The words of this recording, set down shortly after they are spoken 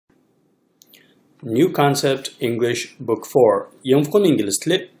New Concept English Book 4 يېڭى İngiliz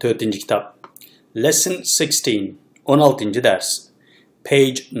tili 4. kitap Lesson 16 16. ders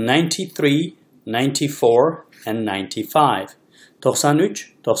Page 93, 94 and 95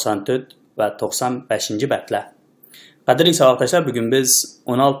 93, 94 ve 95. bətlər Qədərlik savaqdaşlar, bugün biz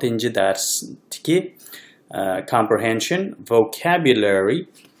 16. dersteki Comprehension, Vocabulary,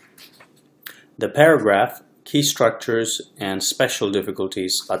 the Paragraph, Key Structures and Special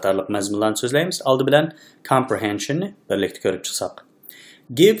Difficulties qatarlıq məzmunlarını sözləyimiz. Aldı bilən Comprehension'ı birlikdə görüb çıxsaq.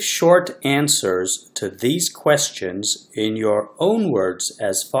 Give short answers to these questions in your own words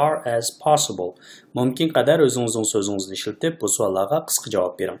as far as possible. Mümkün qədər özünüzün sözünüzü işlətib bu suallara qısqa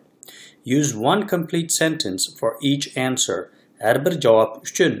cavab verin. Use one complete sentence for each answer. Hər bir cavab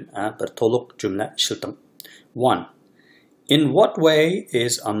üçün bir toluq cümlə işlətin. 1. In what way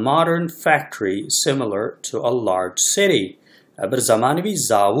is a modern factory similar to a large city? Bir zamanıvi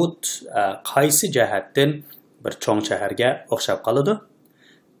zavod qaysı cəhətdən bir çoğ şəhərə oxşab qalıdı?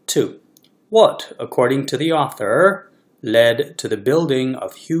 2. What, according to the author, led to the building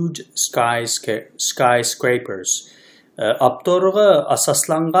of huge skyscrapers? Avtorğa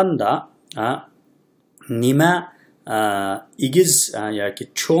asaslanganda nima igiz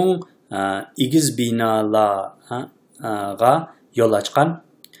yoki çoğ igiz binalarga yol açqan?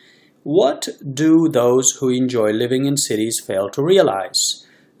 What do those who enjoy living in cities fail to realize?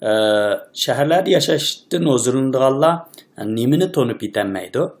 Şəhərlərdə yaşashdan o'zirindığanlar nimini tonib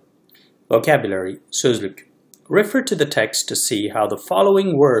yetənməydi? Vocabulary, sözlük. Refer to the text to see how the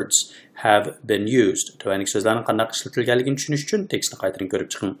following words have been used. Tövənik sözlərin qandaq işlətilgənligini düşünüş üçün tekstni qaytarın görüb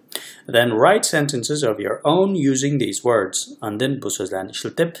çıxın. Then write sentences of your own using these words. Andın bu sözlərini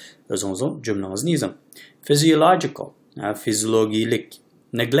işlətib özünüzün cümlənizni yazın. Physiological, fiziologilik.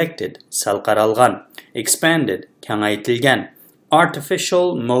 Neglected, sal qaralğan. Expanded, kengaytilgan.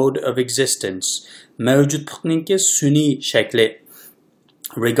 Artificial mode of existence, mevcutluqninki suni şəkli.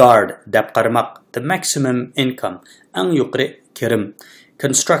 Regard, deb qaramaq. The maximum income, eng yuqori kirim.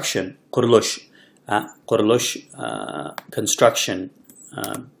 Construction, quruluş. Construction.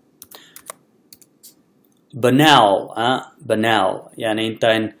 Banal, yani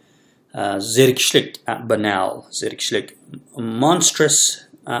intayin zerikishlik, zerikishlik.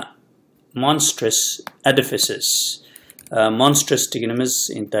 Monstrous edifices. Monstrous deganimiz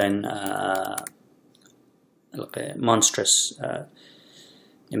intayin monstrous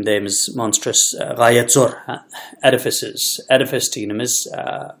monstrous gayet zor edifices. Edifice deganimiz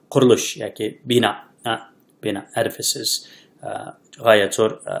quruluş yoki bina. Edifices gayet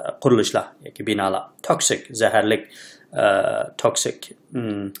zor qurilishlar yoki binalar. Toxic, zaharlik. Toxic.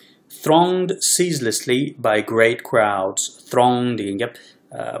 Thronged ceaselessly by great crowds. Thronged degan gap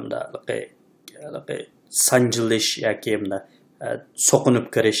sancılış yoki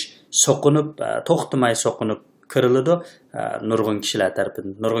soqunib kirish, to'xtamay soqunib kiriladi, nurg'un kishilar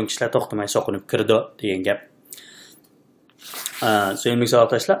tarafidan, nurg'un kishilar to'xtamay soqunib kirdi degan gap. Sevimli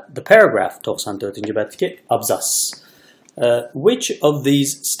savoqdoshlar, the paragraph 94-betdagi abzas. Which of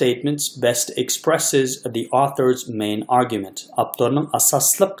these statements best expresses the author's main argument? Avtorning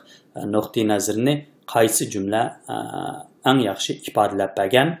asosliq nuqtai nazarini qaysi jumla eng yaxshi ifodalab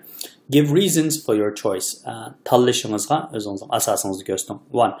bergan? Give reasons for your choice. Tanlashingizga o'zingizning asosingizni ko'rsating.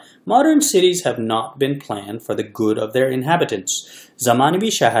 1. Modern cities have not been planned for the good of their inhabitants.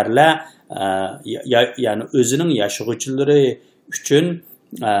 Zamonaviy shaharlar ya'ni o'zining yashovchilari uchun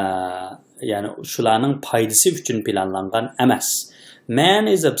ya'ni shularning foydasi uchun planlangan emas. Man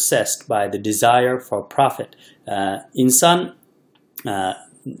is obsessed by the desire for profit. Inson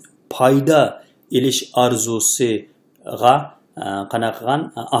foyda ilish arzusiga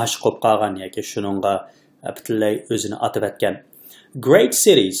qanaqagan aşık olub qalğan yoki shuningga butunlay o'zini atib etgan. Great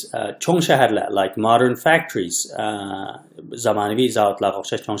cities, cho'ng shaharlar like modern factories, zamonaviy zavodlarga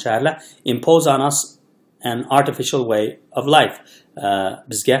o'xshash cho'ng shaharlar impose on us an artificial way of life.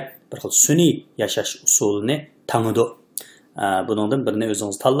 Bizga bir xil sun'iy yashash usulini tanıdı. Buningdan birini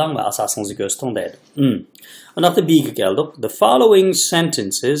o'zingiz tanlang va asosingizni ko'rsating deydi. Undaqda B'ga keldik. The following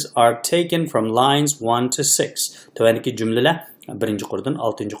sentences are taken from lines 1 to 6. Tövəndəki cümlələr 1-ci qurdan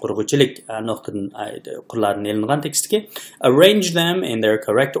 6-cı qurğuchilik nöqtədən qurlardan elingan tekstdəki. Arrange them in their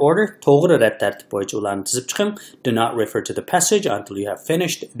correct order. Toğru rədd tərtib boyunca ularni tizib çıxın. Do not refer to the passage until you have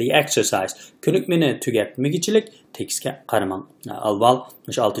finished the exercise. Könükməni tügətməgichilik tekstə qaramang. Alval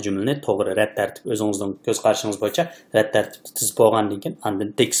şu 6 cümləni toğru rədd tərtib özünüzün göz qarşınız boyunca rədd tərtib tizib bolğandan keyin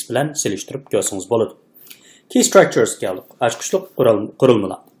andan tekst bilan seliştirib görürsünüz болады. Key structures geldik. Açqışlıq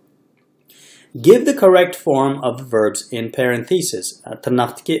qurulmalar. Give the correct form of the verbs in parentheses.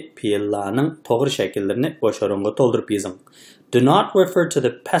 Tırnaqdaki fe'illarning to'g'ri shakllarni bosh o'ringa to'ldirib yozing. Do not refer to the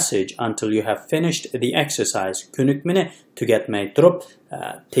passage until you have finished the exercise. Ko'nikmini tugatmay turib,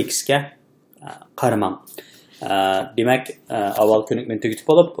 tekstga qaramang. Demak, avval ko'nikmini tugatib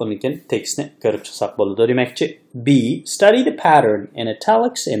olib, undan keyin tekstni ko'rib chiqsak bo'ladi demakchi. B. Study the pattern in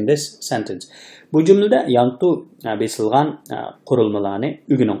italics in this sentence. Bu jumlada yantu besilgan qurulmalarni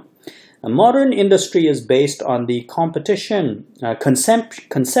o'rganing. Modern industry is based on the competition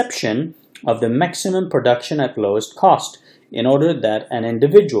conception of the maximum production at lowest cost, in order that an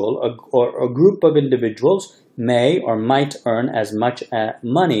individual or a group of individuals may or might earn as much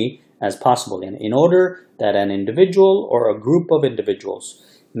money as possible. In order that an individual or a group of individuals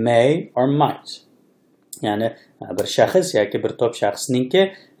may or might. Yani bir shaxs yoki bir to'p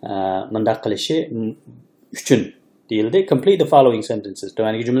shaxsningki mundaq qilishi uchun deyildi. Complete the following sentences.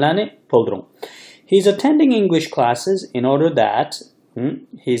 Tovangi jumlalarni to'ldiring. He's attending English classes in order that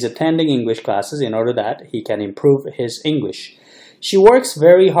he can improve his English. She works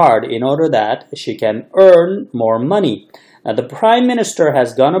very hard in order that she can earn more money. The Prime Minister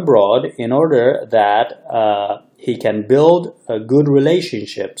has gone abroad in order that he can build good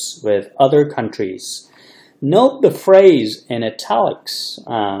relationships with other countries. Note the phrase in italics.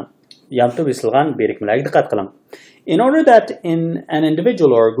 In order that an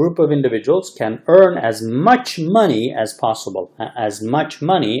individual or a group of individuals can earn as much money as possible.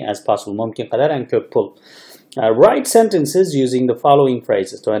 ممكن قدر أن köp pul. Write sentences using the following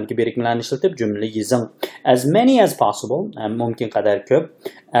phrases. As many as possible, ممكن قدر köp.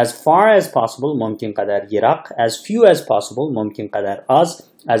 As far as possible, ممكن قدر yirak. As few as possible, ممكن قدر az.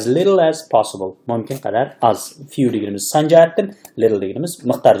 As little as possible, ممكن قدر az. Few deganimiz san jihatdan, little deganimiz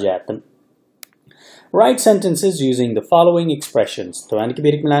miqdor jihatdan. Write sentences using the following expressions.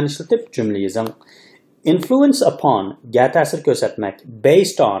 Influence upon, ga ta'sir ko'rsatmak,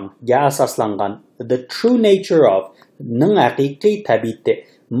 based on, ga asoslangan, the true nature of, ning haqiqiy tabiati,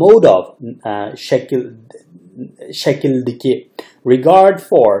 mode of, shakildiki, regard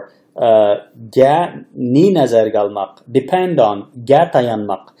for, ga ni nazarga almaq, depend on, ga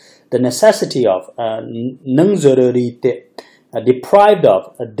tayanmaq, the necessity of, ning zaruriyati, deprived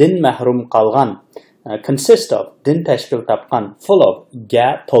of, din mahrum qalgan, consist of, din tashkil tapgan, full of,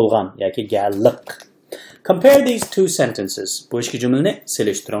 ga to'lgan yoki ga liq. Compare these two sentences. Bu ikki jumlani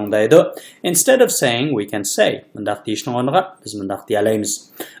selishtiring deydi. Instead of saying, we can say. Mundaq deyishning o'rniga biz mundaq deyalaymiz.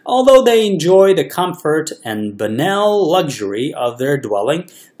 Although they enjoy the comfort and banal luxury of their dwelling,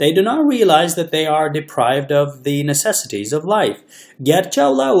 they do not realize that they are deprived of the necessities of life. Gerçi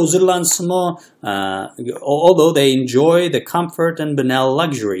ular huzurlansimo, although they enjoy the comfort and banal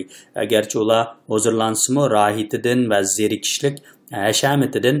luxury. Gerçi ular huzurlansimo rahitidan va zerikishlik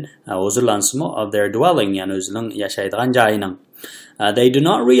hashamitidan huzurlansimo of their dwelling, yani o'zining yashaydigan joyining. They do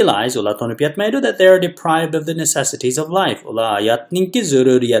not realize, ular tonib yetmaydi, that they are deprived of the necessities of life. Ular hayotningki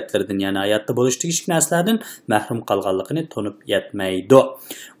zaruriyatlaridan, yani hayotda bo'lish tegishli narsalardan mahrum qolganligini tonib yetmaydi.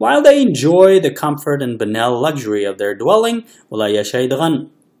 While they enjoy the comfort and banal luxury of their dwelling, ular yashaydigan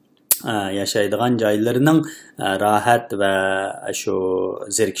joylarining rohat va shu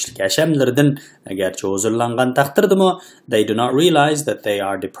zerikishlik hashamlaridan agarchi huzurlangan taqdirdami, they do not realize that they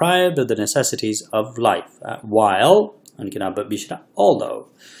are deprived of the necessities of life. Although.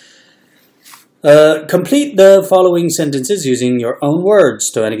 Complete the following sentences using your own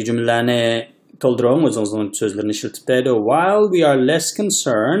words. While we are less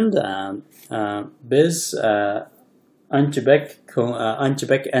concerned, biz anchibek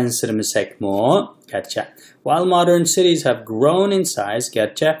ansirmisekmo, gerçi. While modern cities have grown in size,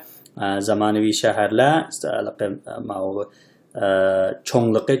 gerçi zamonaviy shaharlar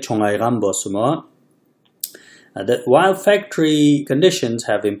cho'ngligi cho'ngaygan bo'lsa-mo, while factory conditions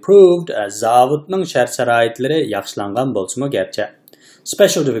have improved, zavodning shart-sharoitlari yaxshilangan bo'lsa-mo, gerçi.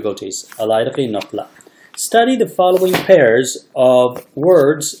 Special difficulties, alayri qiyinchiliklar. Study the following pairs of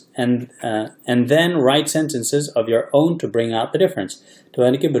words and then write sentences of your own to bring out the difference.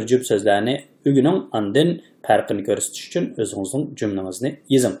 Tuvaniki bir jup so'zlarni o'rganing, undan farqini ko'rsatish uchun o'zingizning jumlangizni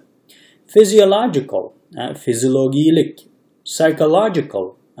yozing. Physiological, fiziologilik.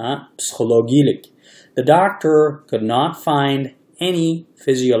 Psychological, psixologilik. The doctor could not find any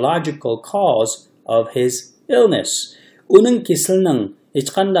physiological cause of his illness. Uning kasalning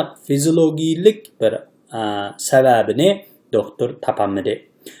hech qanday fiziologik bir sababini doktor topolmadi.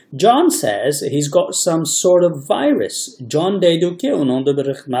 John says he's got some sort of virus. John deydi-ki, uningda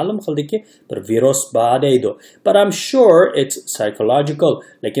bir ma'lum qildiki, bir virus bor deydi. But I'm sure it's psychological.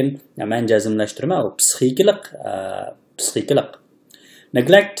 Lekin men jazmlashtirma, u psixikalik.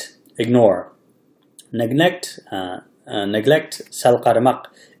 Neglect, ignore. Neglect sal qaramaq.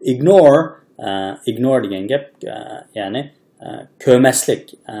 Ignore degan gap, ya'ni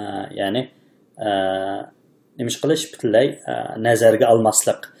ko'maslik, ya'ni nima qilish butunlay nazarga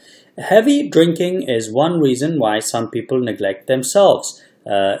olmaslik. Heavy drinking is one reason why some people neglect themselves.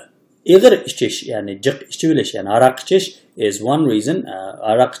 Ig'ir ichish, ya'ni jiq ichivilish, ya'ni aroq ichish is one reason.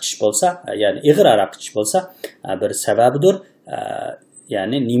 Aroq ichish bo'lsa, ya'ni ig'ir aroq ichish bo'lsa, bir sababidir.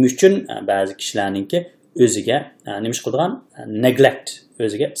 Ya'ni nima uchun ba'zi kishilarningki o'ziga nima qiladigan neglect,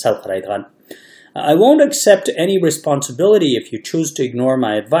 o'ziga sal qaraydigan. I won't accept any responsibility if you choose to ignore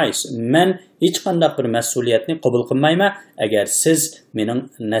my advice. Men hech qanday bir mas'uliyatni qabul qilmayman agar siz mening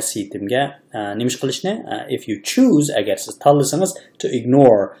nasihatimga nima qilishni, if you choose, agar siz tanlasangiz to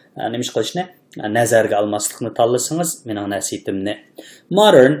ignore, nima qilishni, nazarga olmaslikni tanlasangiz mening nasihatimni.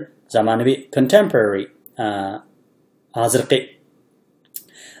 Modern, zamonaviy, contemporary, hozirgi.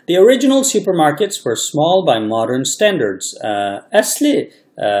 The original supermarkets were small by modern standards. Asli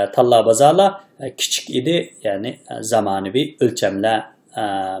talla bazarlar kichik edi, ya'ni zamonaviy o'lchamlar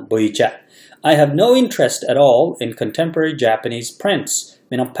bo'yicha. I have no interest at all in contemporary Japanese prints.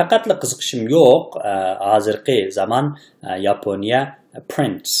 Mening faqatla qiziqishim yo'q hozirgi zamon Yaponiya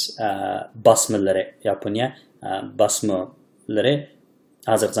prints, basmalari, Yaponiya basmalari,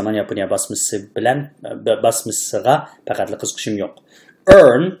 hozirgi zamon Yaponiya basmasi bilan basmasiga faqatla qiziqishim yo'q.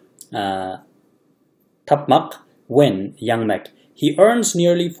 Earn, tapmaq, win, yangmak. He earns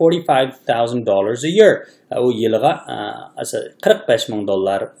nearly $45,000 a year. O yiliga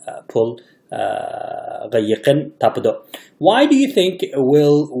 $45,000 pul ga yaqin tapidi. Why do you think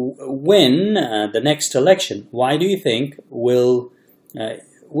will win the next election? Why do you think will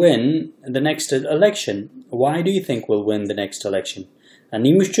win the next election? Why do you think will win the next election?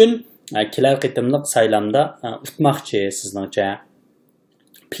 Nima uchun kelar qitimliq saylamda utmoqchi sizningcha?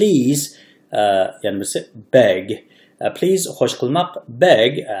 Please, yani beg. Please, xo'sh qilmoq,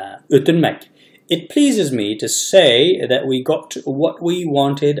 beg, o'tinmak. It pleases me to say that we got what we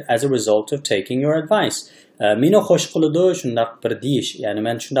wanted as a result of taking your advice. Meni xo'sh qiladi shundaq bir deyish. Ya'ni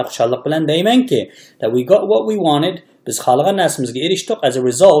men shundaq xushallik bilan deymanki, that we got what we wanted, biz xohlagan narsamizga erishdik as a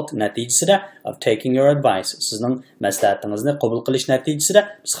result, natijasida of taking your advice. Sizning maslahatingizni qabul qilish natijasida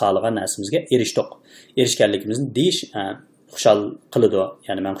biz xohlagan narsamizga erishdik. Erishganligimizni deyish xushal qiladi.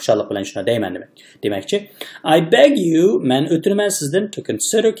 Ya'ni men xushallik bilan shuni deyman demakchi. I beg you, men o'tinaman sizdan to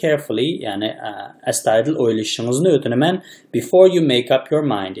consider carefully, ya'ni astoydil o'ylashingizni o'tinaman before you make up your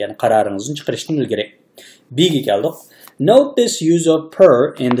mind, ya'ni qaroringizni chiqarishdan ilgari. B'ga keldik. Note this use of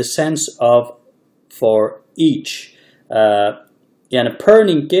per in the sense of for each. Ya'ni per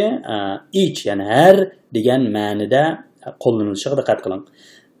ningki each, ya'ni har degan ma'nida qo'llanilishiga diqqat qiling.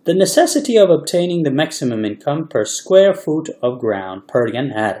 The necessity of obtaining the maximum income per square foot of ground. Per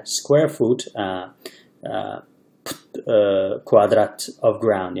again, har, square foot, quadrat of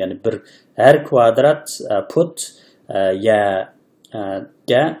ground. Yani bir har quadrat put ya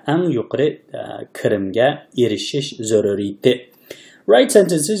ga ang yuqori kirimga erishish zaruriyati. Write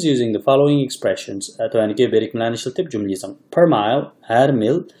sentences using the following expressions. Tuaniga berikmalarni ishlatib jumla yozing. Per mile, har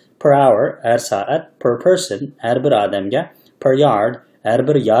mil, per hour, har soat, per person, har bir odamga, per yard, her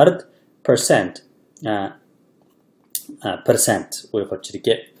bir yard, percent, percent,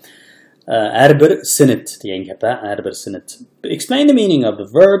 uyghurchadagi her bir sinit degan gap, her bir sinit. Explain the meaning of the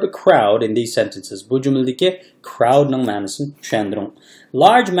verb crowd in these sentences. Bu jumladagi crowdning ma'nosini tushuntiring.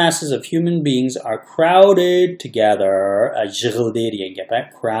 Large masses of human beings are crowded together. Yig'ildi degan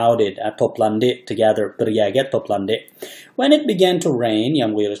gap, crowded, to'plandi together, birga to'plandi. When it began to rain,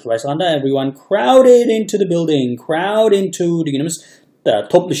 yomg'ir yog'ishga boshlaganda everyone crowded into the building. Crowd into deganimiz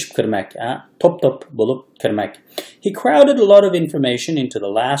toplashib kirmak, top bo'lib kirmak. He crowded a lot of information into the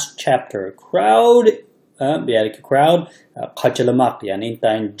last chapter. Crowd, bu yergi crowd qachilamak, ya'ni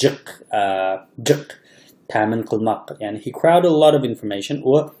intayin jiq ta'min qilmak. Ya'ni he crowded a lot of information,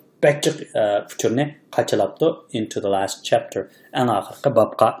 u bakjiq fikrni qachilabdi into the last chapter, eng oxirgi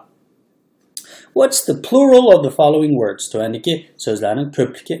babga. What's the plural of the following words? Tuandagi so'zlarning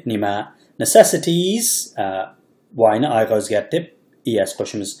ko'pligi nima? Necessities, whyni ayga o'zgartib es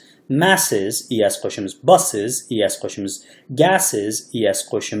qo'shimiz. Masses, es qo'shimiz. Buses, es qo'shimiz. Gases, es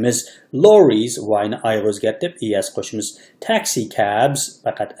qo'shimiz. Lorries, whyni ayga o'zgartib es qo'shimiz. Taxi cabs,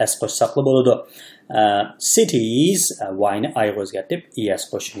 faqat s qo'shsaqli bo'ladi. Cities, whyni ayga o'zgartib es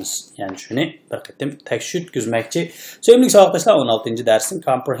qo'shimiz. Ya'ni shuni bir qatim tekshir o'tkazmoqchi. Sevimli savoqdoshlar, 16-chi darsning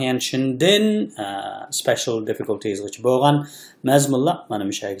comprehensiondan special difficulties gacha bo'lgan mazmunlar mana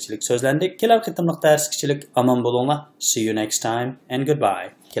bu shaklchilik so'zlandi. Kelar qitimliq darschilik amon bo'linglar. See you next time and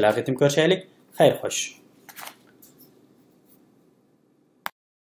goodbye. Kelar qitim ko'rishaylik. Xayr xo'sh.